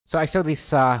So I saw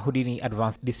this Houdini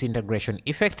Advanced Disintegration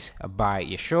effect by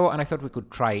Yasho, and I thought we could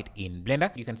try it in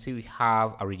Blender. You can see we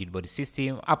have a rigid body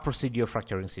system, a procedure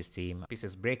fracturing system,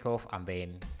 pieces break off, and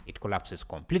then it collapses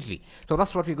completely. So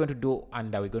that's what we're going to do,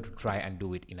 and we're going to try and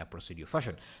do it in a procedure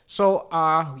fashion. So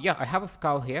yeah, I have a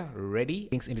skull here ready.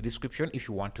 Links in the description if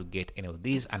you want to get any of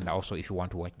these, and also if you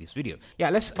want to watch this video. Yeah,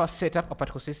 let's first set up a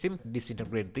particle system,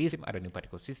 disintegrate this, add a new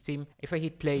particle system. If I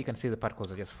hit play, you can see the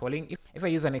particles are just falling. If I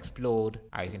use an explode,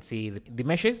 I can see the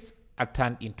meshes are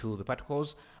turned into the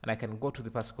particles, and I can go to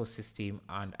the particle system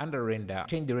and under render,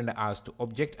 change the render as to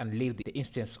object and leave the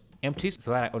instance empty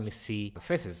so that I only see the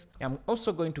faces. I'm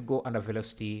also going to go under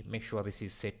velocity, make sure this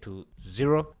is set to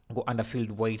 0, go under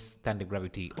field weights, turn the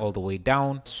gravity all the way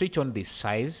down, switch on the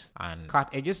size and cut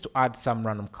edges to add some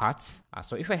random cuts.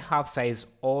 So if I have size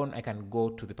on, I can go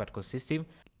to the particle system.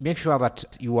 Make sure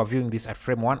that you are viewing this at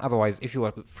frame 1, otherwise if you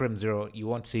are frame 0 you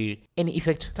won't see any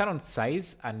effect. Turn on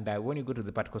size, and when you go to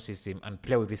the particle system and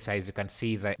play with this size, you can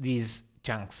see that these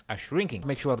chunks are shrinking.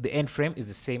 Make sure the end frame is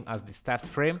the same as the start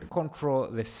frame. Control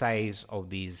the size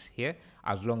of these here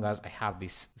as long as I have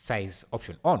this size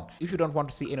option on. If you don't want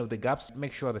to see any of the gaps,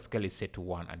 make sure the scale is set to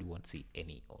 1 and you won't see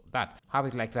any of that. Have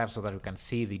it like that so that you can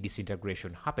see the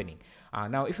disintegration happening.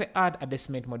 Now if I add a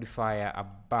decimate modifier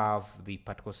above the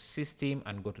particle system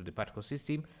and go to the particle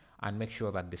system and make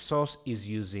sure that the source is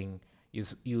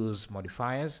use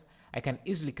modifiers, I can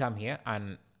easily come here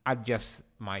and adjust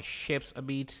my shapes a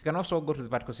bit. You can also go to the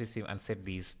particle system and set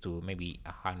these to maybe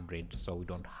 100 so we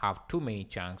don't have too many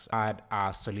chunks. Add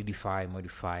a solidify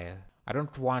modifier. I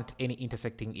don't want any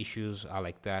intersecting issues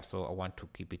like that, so I want to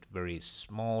keep it very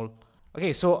small.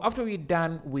 Okay, so after we're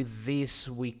done with this,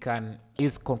 we can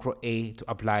use Ctrl A to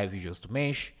apply visuals to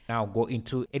mesh. Now go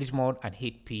into edit mode and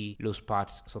hit P, loose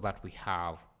parts, so that we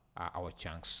have our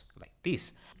chunks like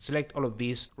this. Select all of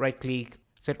these, right click,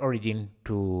 set origin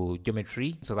to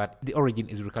geometry so that the origin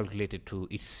is recalculated to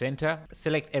its center.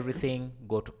 Select everything,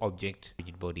 go to object,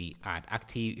 rigid body, add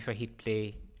active. If I hit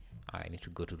play, I need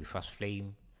to go to the first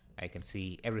frame. I can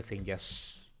see everything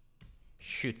just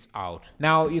shoots out.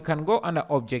 Now you can go under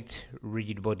object,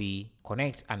 rigid body,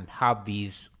 connect, and have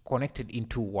these connected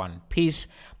into one piece.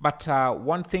 But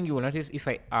one thing you will notice, if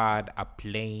I add a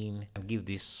plane and give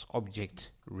this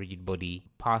object, rigid body,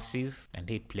 passive and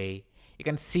hit play, you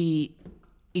can see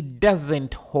it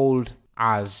doesn't hold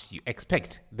as you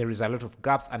expect. There is a lot of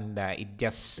gaps and it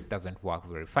just doesn't work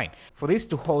very fine. For this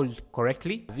to hold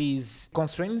correctly, these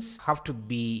constraints have to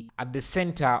be at the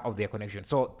center of their connection.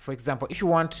 So for example, if you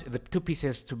want the two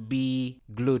pieces to be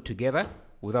glued together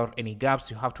without any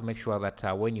gaps, you have to make sure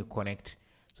that when you connect,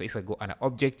 so if I go under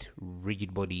object,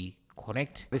 rigid body,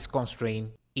 connect, this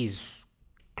constraint is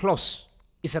close,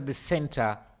 it's at the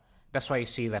center. That's why you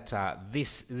see that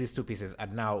these two pieces are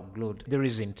now glued. There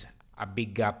isn't a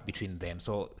big gap between them.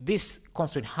 So this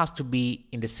constraint has to be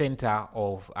in the center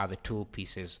of the two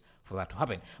pieces for that to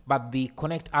happen. But the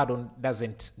connect add-on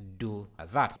doesn't do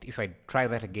that. If I try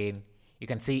that again, you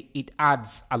can see it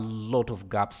adds a lot of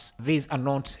gaps. These are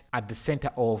not at the center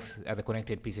of the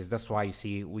connected pieces. That's why you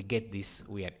see we get this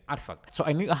weird artifact. So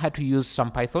I knew I had to use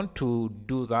some Python to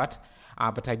do that.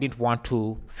 But I didn't want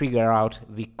to figure out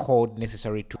the code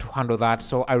necessary to handle that.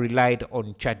 So I relied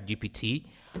on ChatGPT.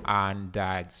 And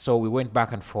so we went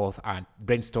back and forth and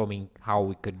brainstorming how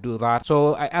we could do that.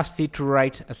 So I asked it to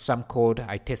write some code.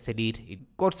 I tested it.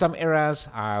 It got some errors.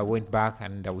 I went back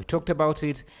and we talked about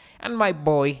it. And my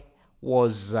boy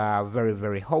was very,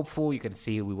 very hopeful. You can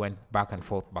see we went back and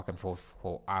forth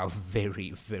for a very,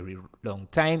 very long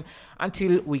time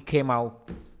until we came out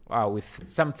with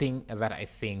something that I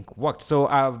think worked. So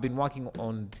I've been working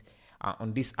on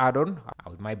this add-on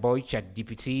with my boy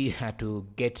ChatGPT to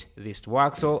get this to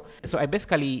work. So I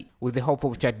basically, with the help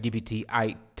of ChatGPT,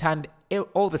 I turned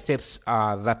all the steps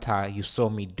that you saw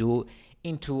me do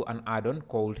into an add-on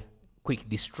called Quick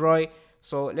Destroy.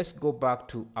 So let's go back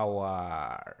to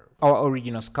our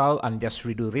original skull and just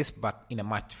redo this, but in a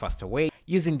much faster way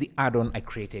using the add-on I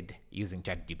created using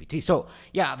ChatGPT. So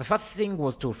yeah, the first thing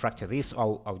was to fracture this.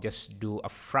 I'll just do a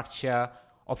fracture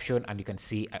option, and you can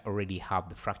see I already have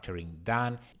the fracturing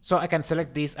done. So I can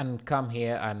select this and come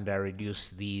here and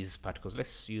reduce these particles.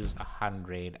 Let's use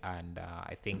 100, and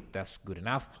I think that's good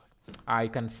enough. You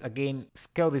can again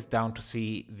scale this down to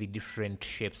see the different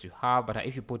shapes you have, but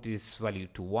if you put this value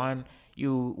to 1,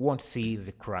 you won't see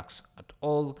the cracks at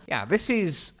all. Yeah, this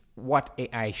is what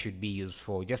AI should be used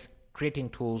for, just creating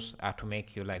tools to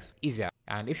make your life easier.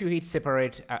 And if you hit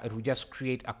separate, it will just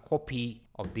create a copy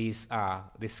of this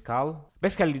skull.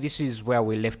 Basically, this is where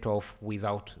we left off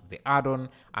without the add-on,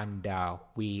 and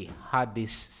we had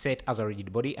this set as a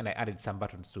rigid body, and I added some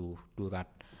buttons to do that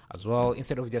as well.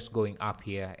 Instead of just going up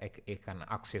here, I can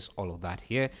access all of that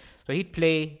here. So hit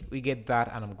play, we get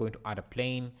that, and I'm going to add a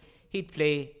plane. Hit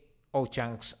play, all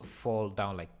chunks fall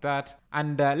down like that.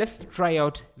 And let's try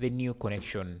out the new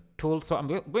connection tool. So I'm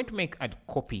going to make a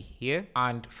copy here,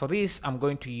 and for this I'm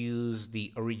going to use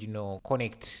the original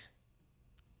connect.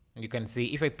 You can see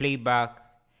if I play back,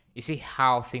 you see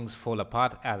how things fall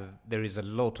apart, there is a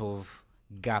lot of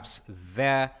gaps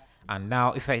there. And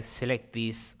now if I select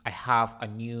this, I have a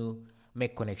new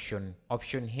make connection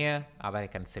option here that I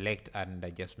can select, and I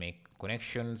just make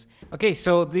connections. Okay,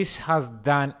 so this has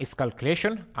done its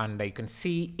calculation, and you can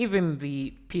see even the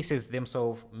pieces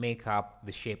themselves make up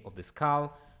the shape of the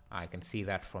skull. I can see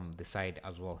that from the side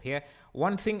as well here.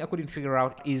 One thing I couldn't figure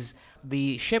out is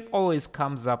the shape always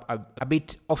comes up a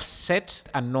bit offset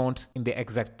and not in the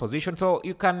exact position. So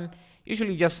you can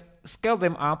usually just scale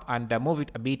them up and move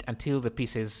it a bit until the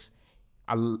pieces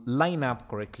line up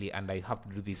correctly, and I have to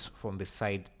do this from the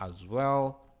side as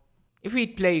well. If we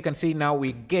hit play, you can see now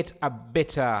we get a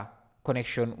better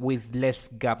connection with less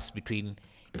gaps between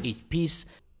each piece.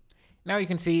 Now you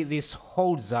can see this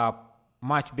holds up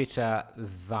much better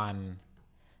than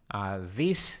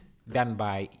this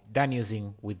done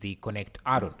using with the connect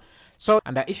add-on. So,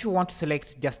 and if you want to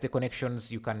select just the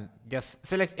connections, you can just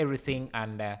select everything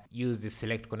and use the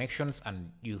select connections,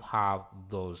 and you have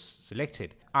those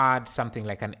selected. Add something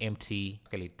like an empty,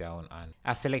 scale it down, and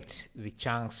I select the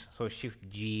chunks. So Shift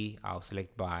G, I'll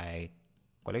select by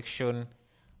collection,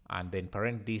 and then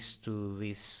parent this to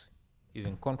this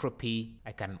using Ctrl P.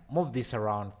 I can move this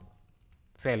around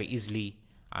fairly easily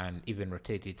and even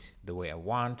rotate it the way I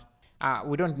want.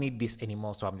 We don't need this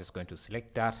anymore, so I'm just going to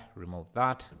select that, remove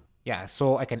that. Yeah,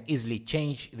 so I can easily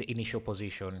change the initial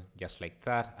position just like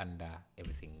that, and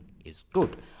everything is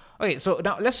good. Okay, so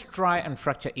now let's try and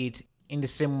fracture it in the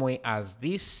same way as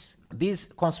this.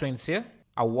 These constraints here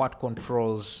are what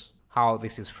controls how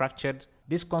this is fractured.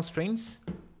 These constraints,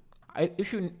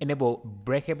 if you enable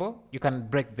breakable, you can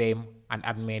break them and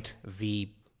admit the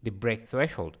break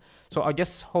threshold. So I'll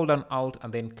just hold on Alt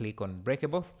and then click on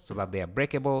breakable so that they are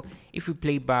breakable. If we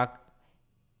play back,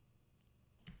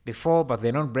 they fall, but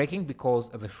they're not breaking because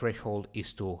the threshold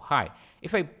is too high.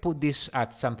 If I put this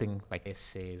at something like, let's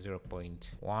say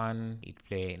 0.1, hit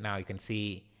play, now you can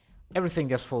see everything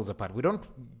just falls apart. We don't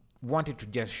want it to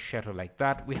just shatter like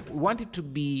that. We want it to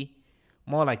be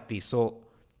more like this. So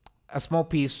a small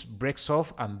piece breaks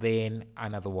off and then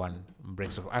another one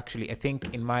breaks off. Actually, I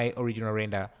think in my original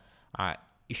render,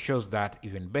 it shows that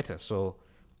even better. So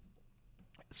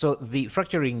the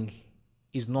fracturing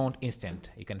is not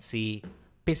instant. You can see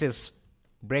pieces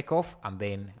break off and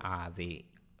then the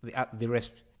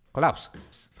rest collapse.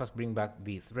 First bring back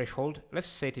the threshold. Let's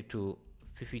set it to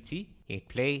 50. Hit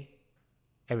play.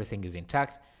 Everything is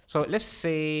intact. So let's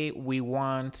say we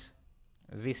want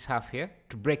this half here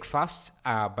to break fast,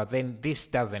 but then this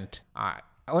doesn't. I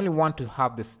only want to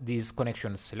have these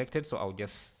connections selected, so I'll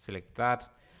just select that,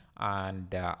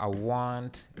 and I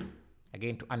want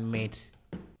again to unmate.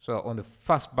 So on the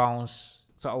first bounce,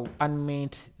 so I'll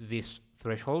unmate this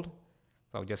threshold.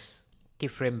 So I'll just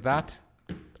keyframe that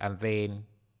and then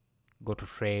go to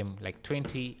frame like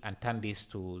 20 and turn this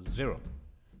to 0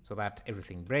 so that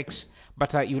everything breaks.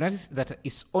 But you notice that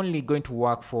it's only going to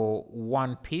work for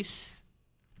one piece.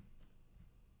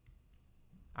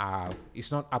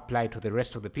 It's not applied to the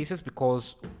rest of the pieces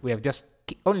because we have just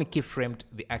only keyframed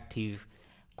the active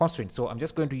constraint. So I'm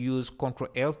just going to use Ctrl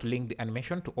L to link the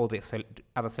animation to all the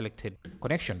other selected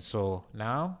connections. So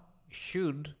now it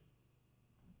should,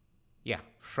 yeah,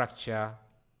 fracture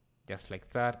just like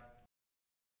that.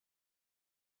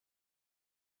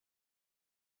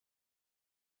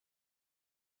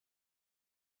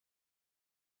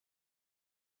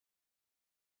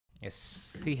 Let's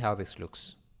see how this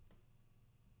looks.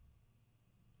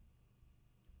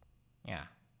 Yeah,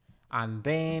 and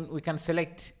then we can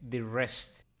select the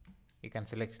rest. You can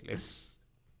select,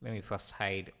 let me first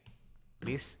hide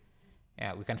this.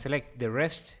 Yeah, we can select the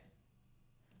rest.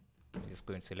 I'm just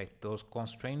going to select those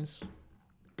constraints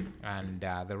and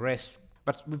the rest.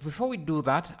 But before we do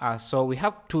that, so we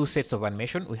have two sets of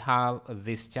animation. We have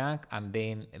this chunk and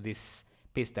then this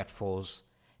piece that falls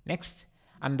next.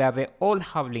 And they all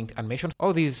have linked animations.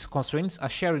 All these constraints are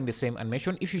sharing the same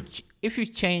animation. If you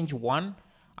change one,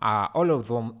 all of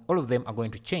them are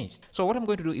going to change. So what I'm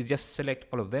going to do is just select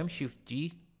all of them, Shift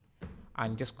G,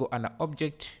 and just go under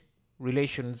Object,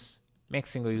 Relations, Make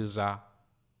Single User,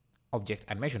 Object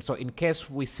Animation. So in case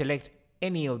we select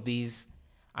any of these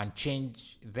and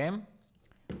change them,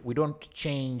 we don't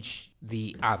change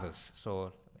the others.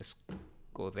 So let's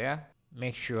go there.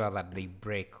 Make sure that they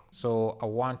break. So I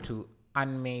want to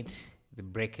animate the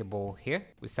breakable here.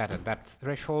 We start at that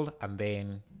threshold, and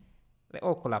then they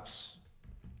all collapse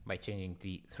by changing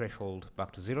the threshold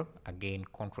back to 0. Again,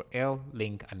 Ctrl L,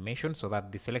 link animation, so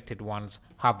that the selected ones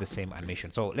have the same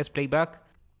animation. So let's play back.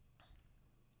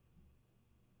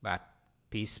 That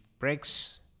piece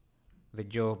breaks, the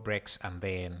jaw breaks, and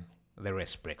then the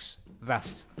rest breaks.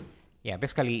 That's, yeah,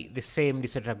 basically the same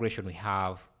disintegration we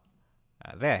have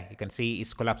there. You can see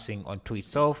it's collapsing onto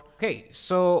itself. Okay,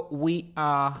 so we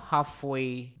are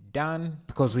halfway done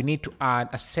because we need to add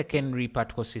a secondary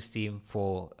particle system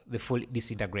for the full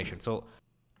disintegration. So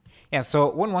yeah, so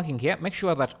when working here, make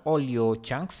sure that all your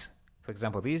chunks, for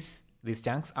example, these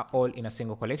chunks are all in a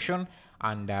single collection,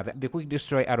 and the quick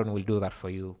destroy addon will do that for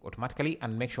you automatically.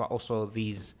 And make sure also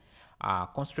these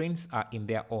constraints are in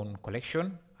their own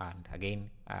collection, and again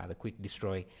the quick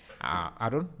destroy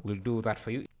addon will do that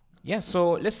for you. Yeah,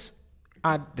 so let's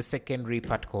add the secondary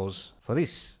particles for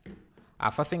this.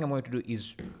 First thing I'm going to do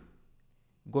is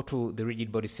go to the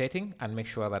rigid body setting and make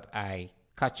sure that I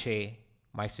cache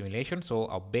my simulation. So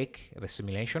I'll bake the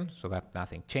simulation so that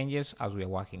nothing changes as we are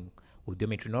working with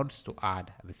geometry nodes to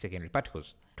add the secondary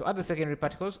particles. To add the secondary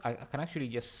particles, I can actually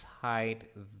just hide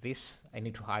this. I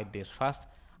need to hide this first.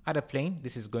 Add a plane.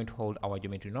 This is going to hold our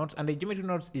geometry nodes, and the geometry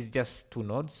nodes is just 2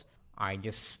 nodes. I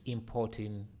just import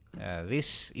in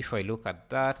this. If I look at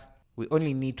that, we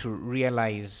only need to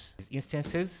realize these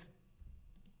instances.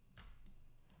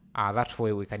 That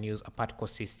way we can use a particle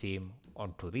system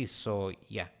onto this. So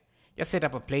yeah, just set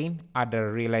up a plane, add a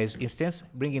realized instance,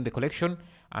 bring in the collection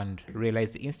and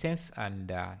realize the instance,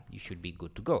 and you should be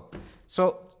good to go.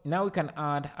 So now we can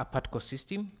add a particle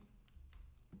system.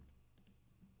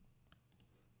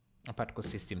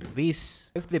 To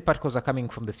this. If the particles are coming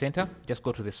from the center, just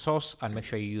go to the source and make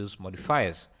sure you use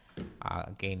modifiers.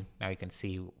 Again, now you can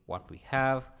see what we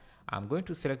have. I'm going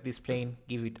to select this plane,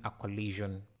 give it a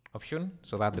collision option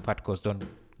so that the particles don't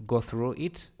go through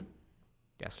it.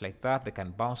 Just like that, they can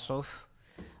bounce off.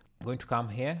 I'm going to come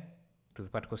here to the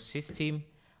particle system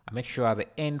and make sure the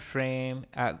end frame,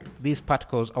 these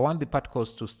particles, I want the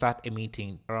particles to start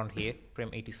emitting around here, frame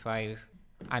 85.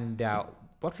 And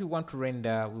what we want to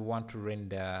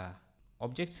render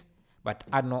object, but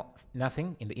add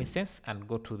nothing in the instance, and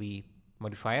go to the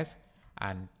modifiers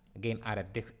and again add a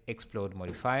explode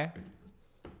modifier,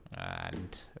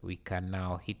 and we can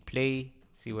now hit play,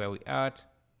 see where we are at.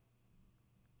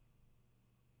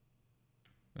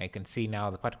 And I can see now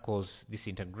the particles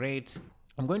disintegrate.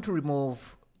 I'm going to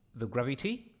remove the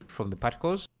gravity from the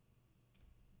particles.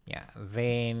 Yeah,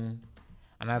 then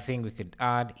another thing we could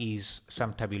add is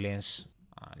some turbulence.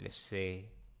 Let's say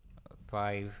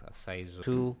 5, a size of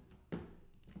 2,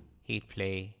 hit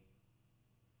play.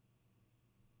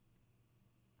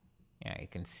 Yeah, you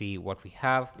can see what we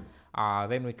have.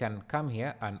 Then we can come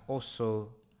here and also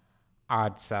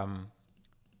add some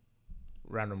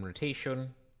random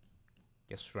rotation.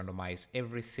 Just randomize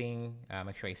everything,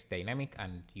 make sure it's dynamic,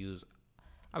 and use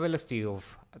a velocity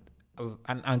of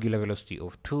an angular velocity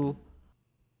of 2.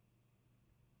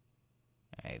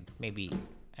 And maybe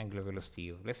angular velocity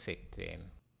of, let's say, 10.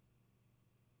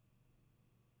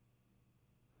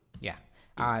 Yeah,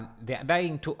 and they're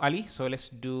dying too early, so let's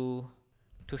do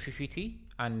 250,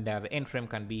 and the end frame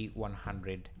can be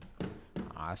 100,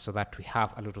 so that we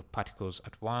have a lot of particles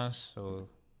at once. So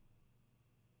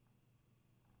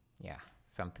yeah,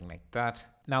 something like that.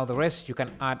 Now the rest, you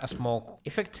can add a smoke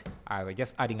effect by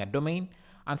just adding a domain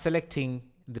and selecting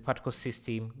the particle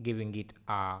system, giving it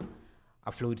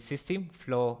a fluid system,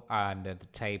 flow, and the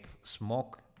type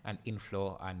smoke and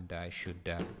inflow, and should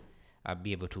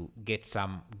be able to get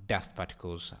some dust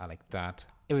particles like that.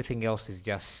 Everything else is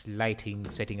just lighting,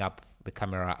 setting up the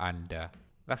camera, and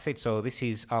that's it. So this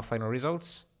is our final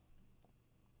results.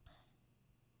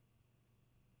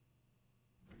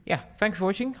 Yeah, thanks for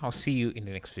watching. I'll see you in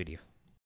the next video.